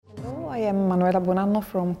I am Manuela Bonanno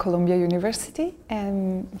from Columbia University.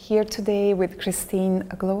 I'm here today with Christine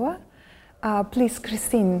Glova. Please,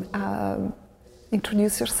 Christine,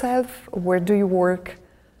 introduce yourself. Where do you work?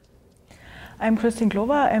 I'm Christine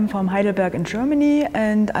Glova. I'm from Heidelberg in Germany,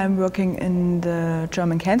 and I'm working in the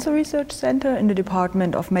German Cancer Research Center in the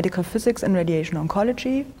Department of Medical Physics and Radiation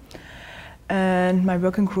Oncology. And my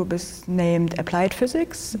working group is named Applied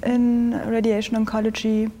Physics in Radiation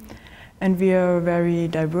Oncology. And we are a very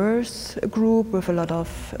diverse group with a lot of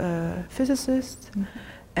physicists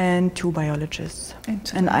and 2 biologists.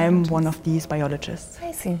 And I'm one of these biologists.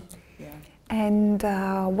 I see. Yeah. And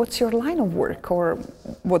what's your line of work, or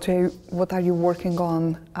what are you working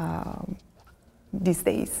on these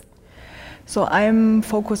days? So I'm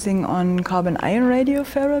focusing on carbon-ion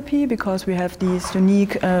radiotherapy because we have this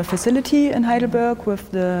unique facility in Heidelberg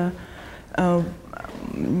with the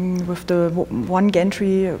one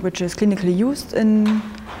gantry which is clinically used in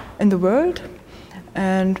the world,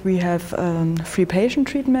 and we have 3 patient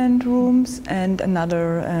treatment rooms and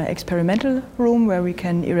another experimental room where we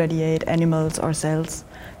can irradiate animals or cells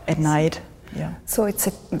at night. Yeah. So it's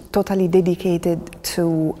totally dedicated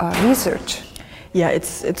to research. Yeah,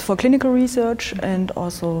 it's for clinical research and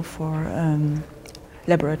also for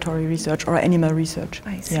laboratory research or animal research.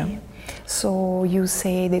 I see. Yeah. So you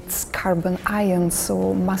say it's carbon ions,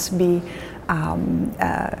 so must be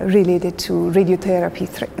related to radiotherapy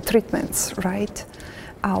treatments, right?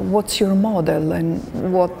 What's your model and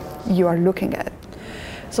what you are looking at?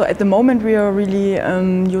 So at the moment we are really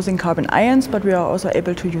using carbon ions, but we are also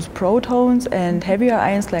able to use protons and heavier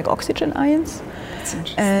ions like oxygen ions. That's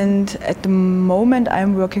interesting. And at the moment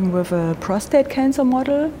I'm working with a prostate cancer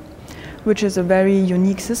model, which is a very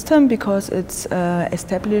unique system because it's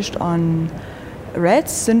established on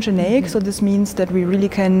rats, syngeneic, so this means that we really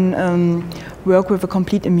can work with a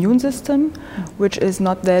complete immune system, which is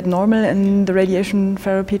not that normal in the radiation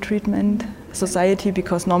therapy treatment society,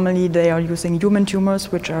 because normally they are using human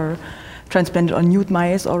tumors which are transplanted on nude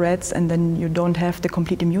mice or rats, and then you don't have the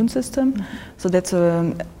complete immune system. So that's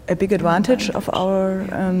a big advantage of our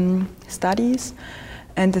studies.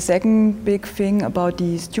 And the second big thing about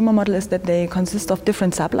these tumor model is that they consist of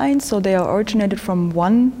different sublines. So they are originated from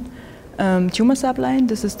one tumor subline.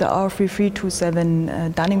 This is the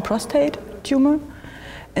R3327 Dunning prostate tumor.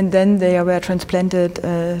 And then they were transplanted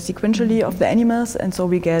sequentially of the animals. And so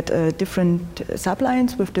we get different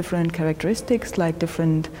sublines with different characteristics, like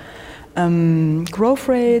different growth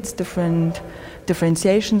rates, different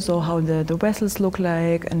differentiations, so how the vessels look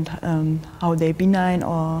like and how they benign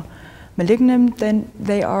or malignant then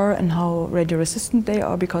they are, and how radioresistant they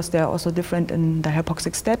are, because they are also different in the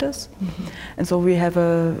hypoxic status. And so we have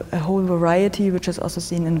a whole variety which is also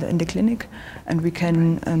seen in the clinic, and we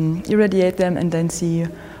can irradiate them and then see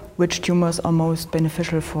which tumors are most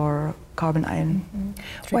beneficial for carbon ion.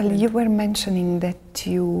 Well, you were mentioning that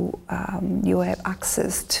you have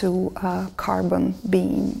access to carbon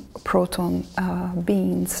beam, proton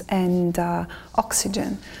beams, and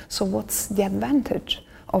oxygen. So what's the advantage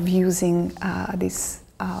of using these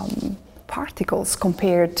particles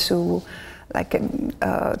compared to like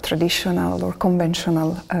traditional or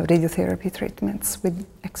conventional radiotherapy treatments with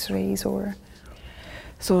X-rays? Or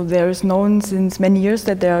so there is known since many years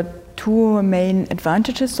that there are 2 main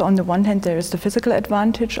advantages. So on the one hand, there is the physical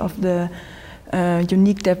advantage of the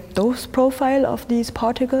unique dose profile of these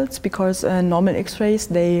particles, because normal X-rays,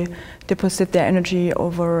 they deposit their energy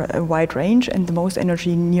over a wide range, and the most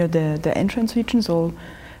energy near the entrance region, so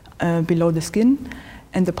below the skin.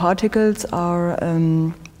 And the particles are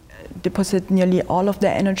deposit nearly all of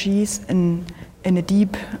their energies in a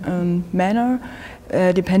deep manner,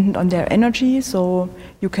 dependent on their energy. So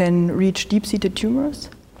you can reach deep-seated tumors,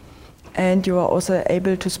 and you are also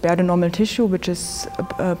able to spare the normal tissue, which is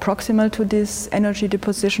proximal to this energy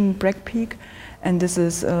deposition Bragg peak. And this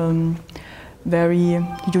is very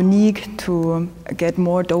unique to get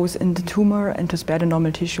more dose in the tumor and to spare the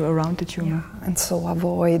normal tissue around the tumor. Yeah, and so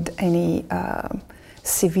avoid any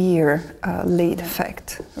severe late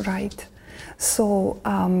effect, right? So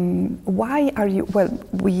why are you, well,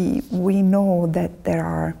 we know that there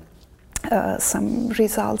are some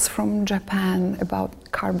results from Japan about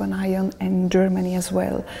carbon ion and Germany as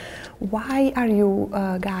well. Why are you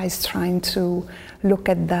guys trying to look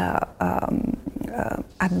at the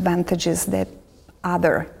advantages that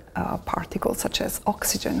other particles, such as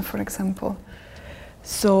oxygen, for example?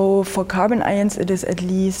 So for carbon ions, it is at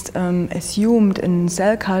least assumed in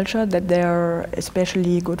cell culture that they are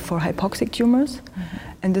especially good for hypoxic tumors.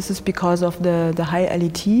 And this is because of the high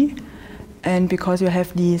LET, and because you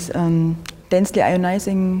have these densely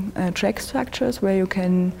ionizing track structures where you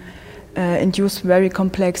can induce very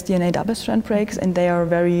complex DNA double-strand breaks, and they are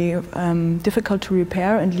very difficult to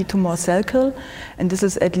repair and lead to more cell kill. And this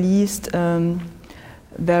is at least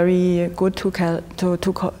very good to kill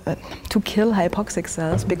hypoxic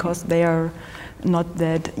cells, because they are not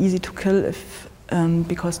that easy to kill if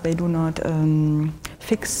because they do not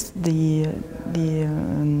fix the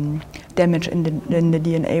damage in the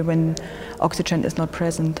DNA when oxygen is not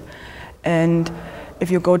present. And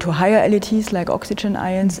if you go to higher LETs like oxygen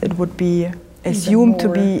ions, it would be assumed to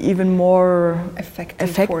be even more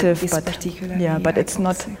effective, but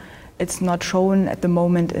it's not shown at the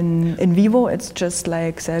moment in vivo. It's just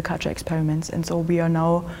like cell culture experiments, and so we are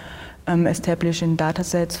now establishing data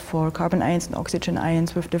sets for carbon ions and oxygen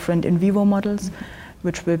ions with different in vivo models,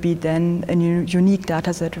 which will be then a unique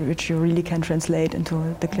data set which you really can translate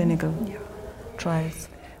into the clinical trials.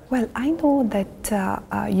 Well, I know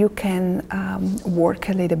that you can work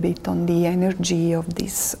a little bit on the energy of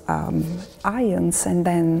these ions and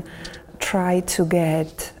then try to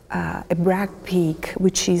get a Bragg peak,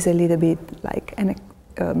 which is a little bit like a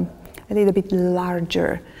little bit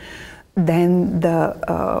larger than the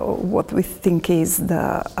what we think is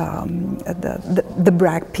the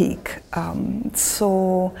Bragg peak. And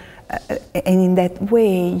in that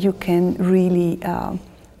way, you can really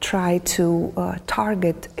try to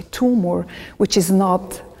target a tumor, which is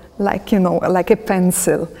not like, like a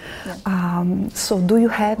pencil. Yeah. So do you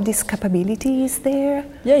have these capabilities there?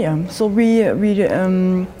 Yeah. So we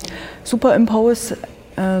superimpose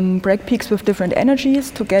Bragg peaks with different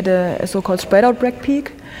energies to get a so-called spread out Bragg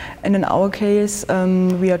peak. And in our case,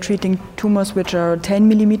 we are treating tumors which are 10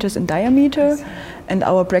 millimeters in diameter, and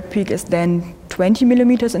our Bragg peak is then 20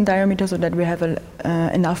 millimeters in diameter, so that we have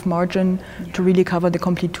enough margin to really cover the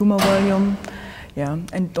complete tumor volume. Yeah,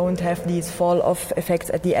 and don't have these fall-off effects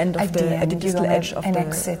at the end of at the distal edge of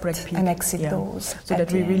the Bragg peak. An exit dose. So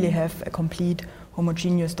that we really have a complete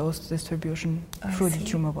homogeneous dose distribution through the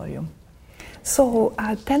tumor volume. So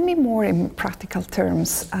tell me more in practical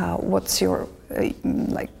terms, what's your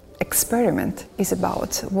experiment is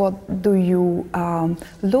about? What do you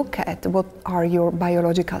look at? What are your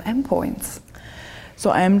biological endpoints? So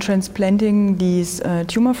I am transplanting these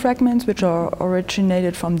tumor fragments, which are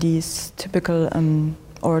originated from these typical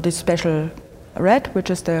or this special rat,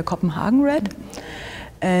 which is the Copenhagen rat.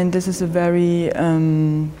 And this is a very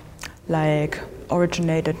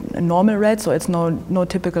originated normal rat, so it's no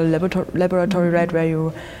typical laboratory rat where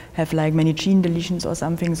you have like many gene deletions or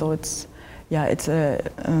something. So it's a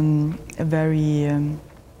very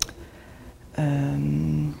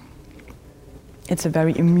it's a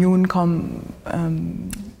very immune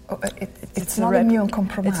it's not immune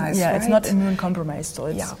compromised. Right? It's not immune compromised. So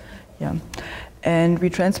it's and we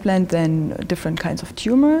transplant then different kinds of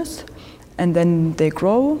tumors. And then they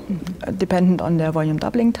grow, dependent on their volume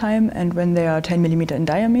doubling time. And when they are 10 millimeter in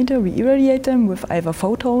diameter, we irradiate them with either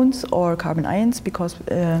photons or carbon ions, because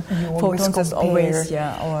photons is always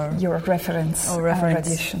your reference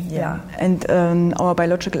radiation. Yeah. And our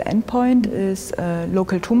biological endpoint is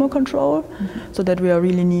local tumor control, so that we are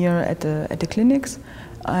really near at the clinics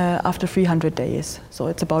after 300 days. So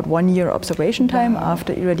it's about 1 year observation time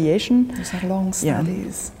after irradiation. These are long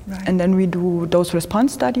studies. Yeah. Right. And then we do dose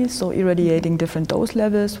response studies, so irradiating different dose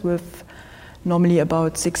levels with normally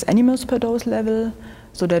about 6 animals per dose level,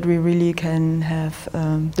 so that we really can have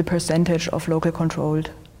the percentage of local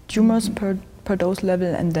controlled tumors per dose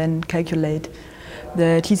level, and then calculate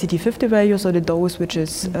the TCT50 value, so the dose which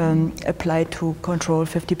is applied to control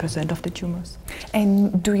 50% of the tumors.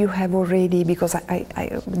 And do you have already, because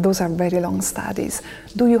those are very long studies,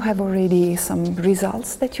 do you have already some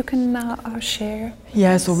results that you can share?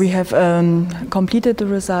 Yeah, so we have completed the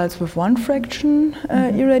results with 1 fraction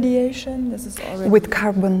irradiation. This is already with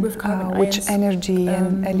carbon which ions. Energy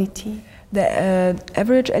and LET? The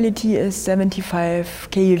average LET is 75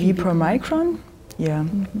 keV per micron. Yeah.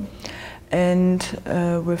 And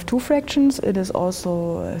with 2 fractions, it is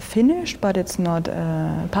also finished, but it's not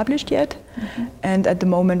published yet. And at the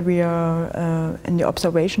moment, we are in the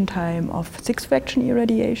observation time of 6 fraction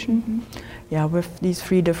irradiation. Yeah, with these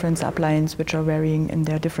 3 different sublines, which are varying in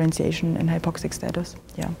their differentiation and hypoxic status.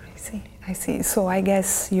 Yeah. I see. So I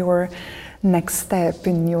guess your next step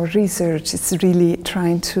in your research is really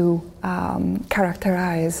trying to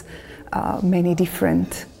characterize many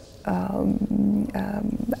different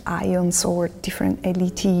ions or different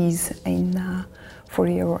LETs for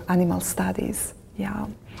your animal studies. Yeah.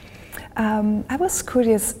 I was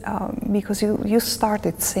curious because you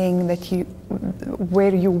started saying that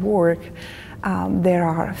where you work there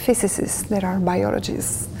are physicists, there are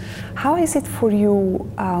biologists. How is it for you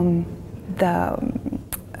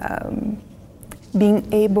being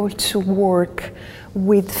able to work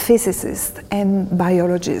with physicists and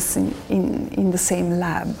biologists in the same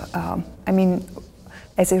lab. I mean,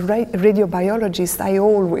 as a radiobiologist, I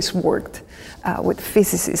always worked with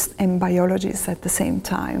physicists and biologists at the same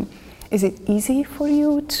time. Is it easy for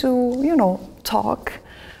you to, talk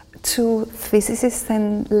to physicists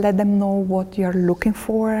and let them know what you're looking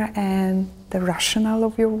for and the rationale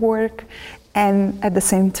of your work? And at the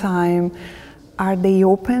same time, are they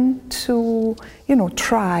open to,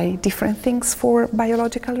 try different things for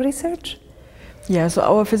biological research? Yeah, so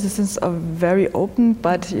our physicists are very open,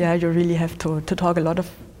 but yeah, you really have to talk a lot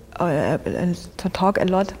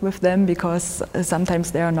with them, because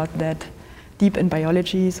sometimes they are not that deep in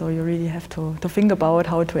biology, so you really have to think about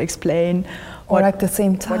how to explain. Or at the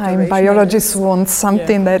same time, biologists want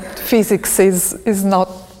something that physics is not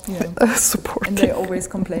supporting. And they always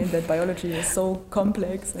complain that biology is so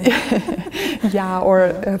complex.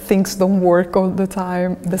 Or things don't work all the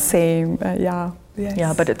time the same. Yes.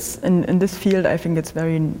 Yeah, but it's in this field, I think it's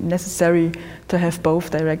very necessary to have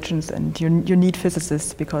both directions, and you need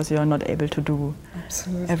physicists, because you are not able to do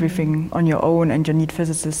everything on your own, and you need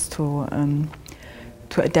physicists to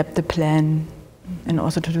adapt the plan and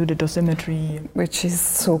also to do the dosimetry, which is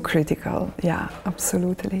so critical. Yeah,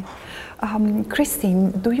 absolutely.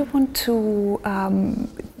 Christine, do you want to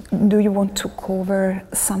cover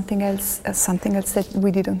something else that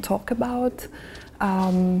we didn't talk about?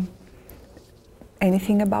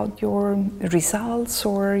 Anything about your results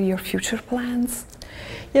or your future plans?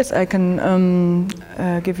 Yes, I can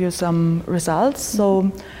give you some results.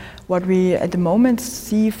 So what we at the moment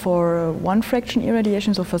see for one fraction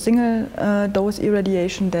irradiation, so for single dose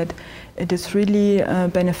irradiation, that it is really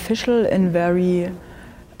beneficial in very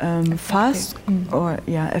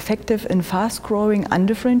effective in fast-growing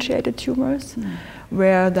undifferentiated tumors,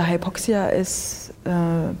 where the hypoxia is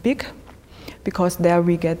big, because there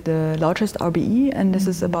we get the largest RBE, and this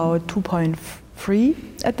is about 2.3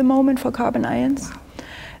 at the moment for carbon ions. Wow.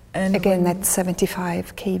 And again, at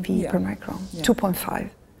 75 kV per micron,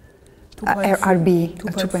 2.5 RBE,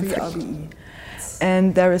 2.3 RBE.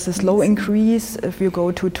 And there is a slow increase if you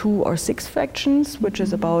go to 2 or 6 fractions, which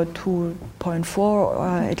is about 2.4 or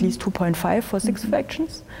at least 2.5 for 6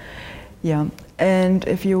 fractions. Yeah, and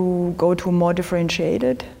if you go to more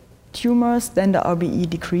differentiated tumors, then the RBE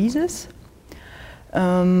decreases.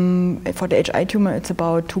 For the HI tumor, it's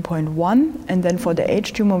about 2.1, and then for the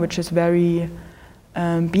H tumor, which is very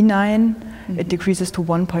benign, it decreases to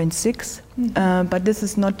 1.6. But this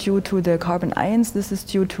is not due to the carbon ions. This is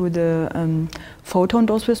due to the photon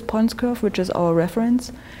dose response curve, which is our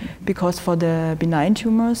reference. Because for the benign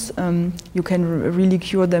tumors, you can really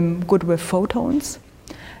cure them good with photons.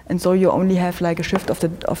 And so you only have like a shift of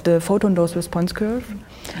the photon dose response curve,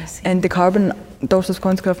 and the carbon dose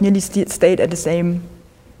response curve nearly stayed at the same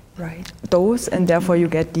dose, and therefore you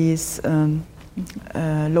get these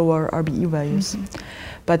lower RBE values.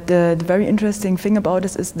 But the very interesting thing about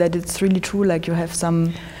this is that it's really true. Like you have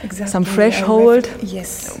some threshold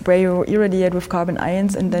where you irradiate with carbon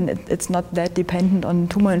ions, and then it's not that dependent on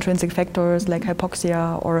tumor intrinsic factors like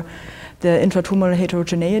hypoxia or the intratumoral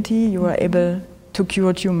heterogeneity. You are able to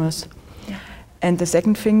cure tumors. And the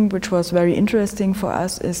second thing, which was very interesting for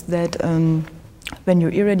us, is that when you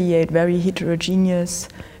irradiate very heterogeneous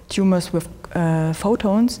tumors with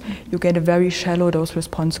photons, you get a very shallow dose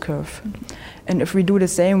response curve. And if we do the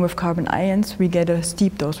same with carbon ions, we get a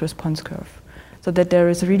steep dose response curve. So that there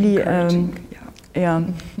is really,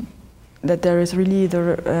 that there is really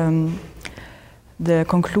the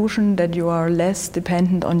conclusion that you are less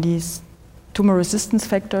dependent on these tumor resistance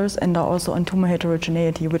factors and are also on tumor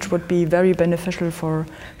heterogeneity, which would be very beneficial for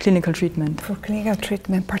clinical treatment. For clinical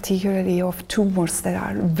treatment, particularly of tumors that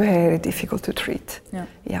are very difficult to treat,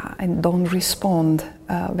 and don't respond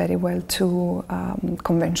very well to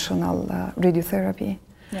conventional radiotherapy.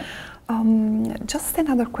 Just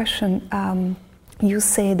another question. You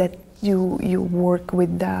say that you work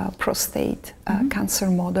with the prostate cancer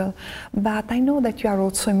model, but I know that you are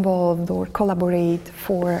also involved or collaborate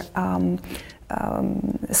for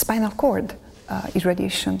spinal cord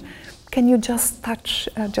irradiation. Can you just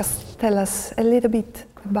tell us a little bit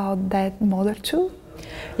about that model too?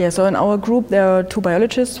 Yeah, so in our group there are 2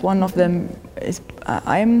 biologists. One of them is,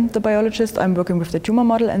 I'm the biologist, I'm working with the tumor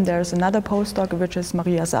model, and there's another postdoc, which is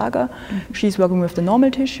Maria Sager. She's working with the normal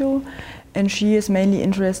tissue, and she is mainly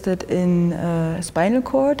interested in spinal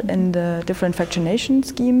cord and different fractionation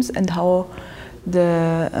schemes and how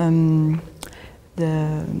the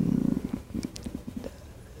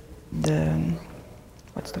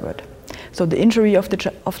what's the word? So the injury of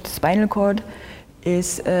the spinal cord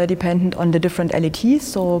is dependent on the different LETs,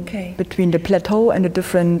 so between the plateau and the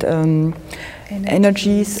different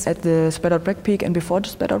energies at the spread out bragg peak and before the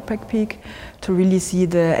spread out bragg peak, to really see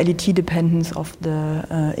the LET dependence of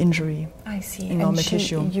the injury. I see. In normal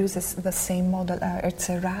tissue. And she uses the same model. It's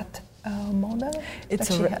a rat model.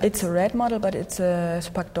 It's a rat model, but it's a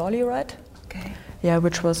Sprague-Dawley rat. Okay. Yeah,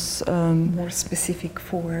 which was more specific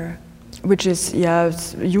for. Which is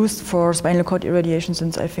it's used for spinal cord irradiation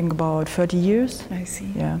since I think about 30 years. I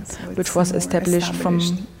see. Yeah, so which was established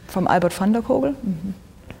from Albert van der Kogel. Mm-hmm.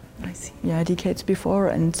 I see. Yeah, decades before,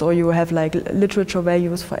 and so you have like literature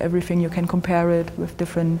values for everything. You can compare it with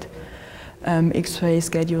different X-ray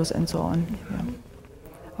schedules and so on.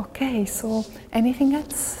 Yeah. Okay, so anything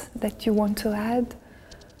else that you want to add?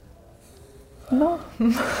 No?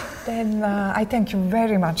 Then I thank you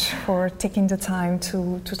very much for taking the time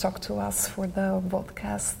to talk to us for the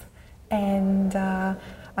podcast, and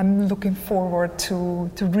I'm looking forward to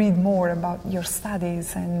read more about your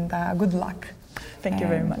studies, and good luck. Thank you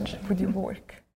very much. With your work.